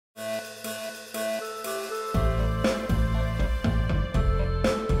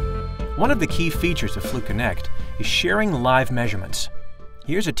One of the key features of Fluke Connect is sharing live measurements.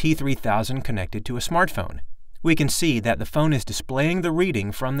 Here's a T3000 connected to a smartphone. We can see that the phone is displaying the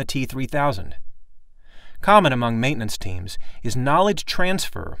reading from the T3000. Common among maintenance teams is knowledge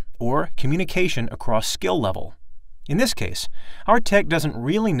transfer or communication across skill level. In this case, our tech doesn't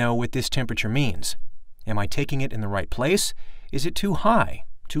really know what this temperature means. Am I taking it in the right place? Is it too high?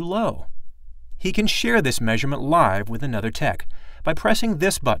 Too low? He can share this measurement live with another tech by pressing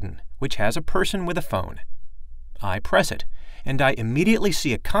this button, which has a person with a phone. I press it, and I immediately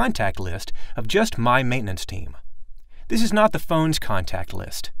see a contact list of just my maintenance team. This is not the phone's contact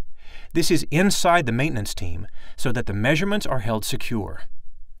list. This is inside the maintenance team so that the measurements are held secure.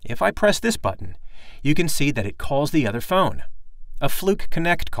 If I press this button, you can see that it calls the other phone, a Fluke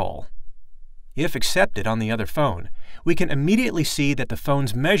Connect call. If accepted on the other phone, we can immediately see that the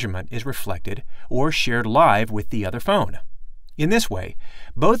phone's measurement is reflected or shared live with the other phone. In this way,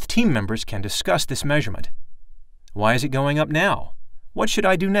 both team members can discuss this measurement. Why is it going up now? What should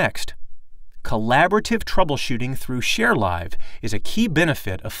I do next? Collaborative troubleshooting through ShareLive is a key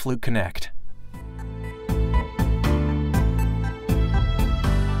benefit of Fluke Connect.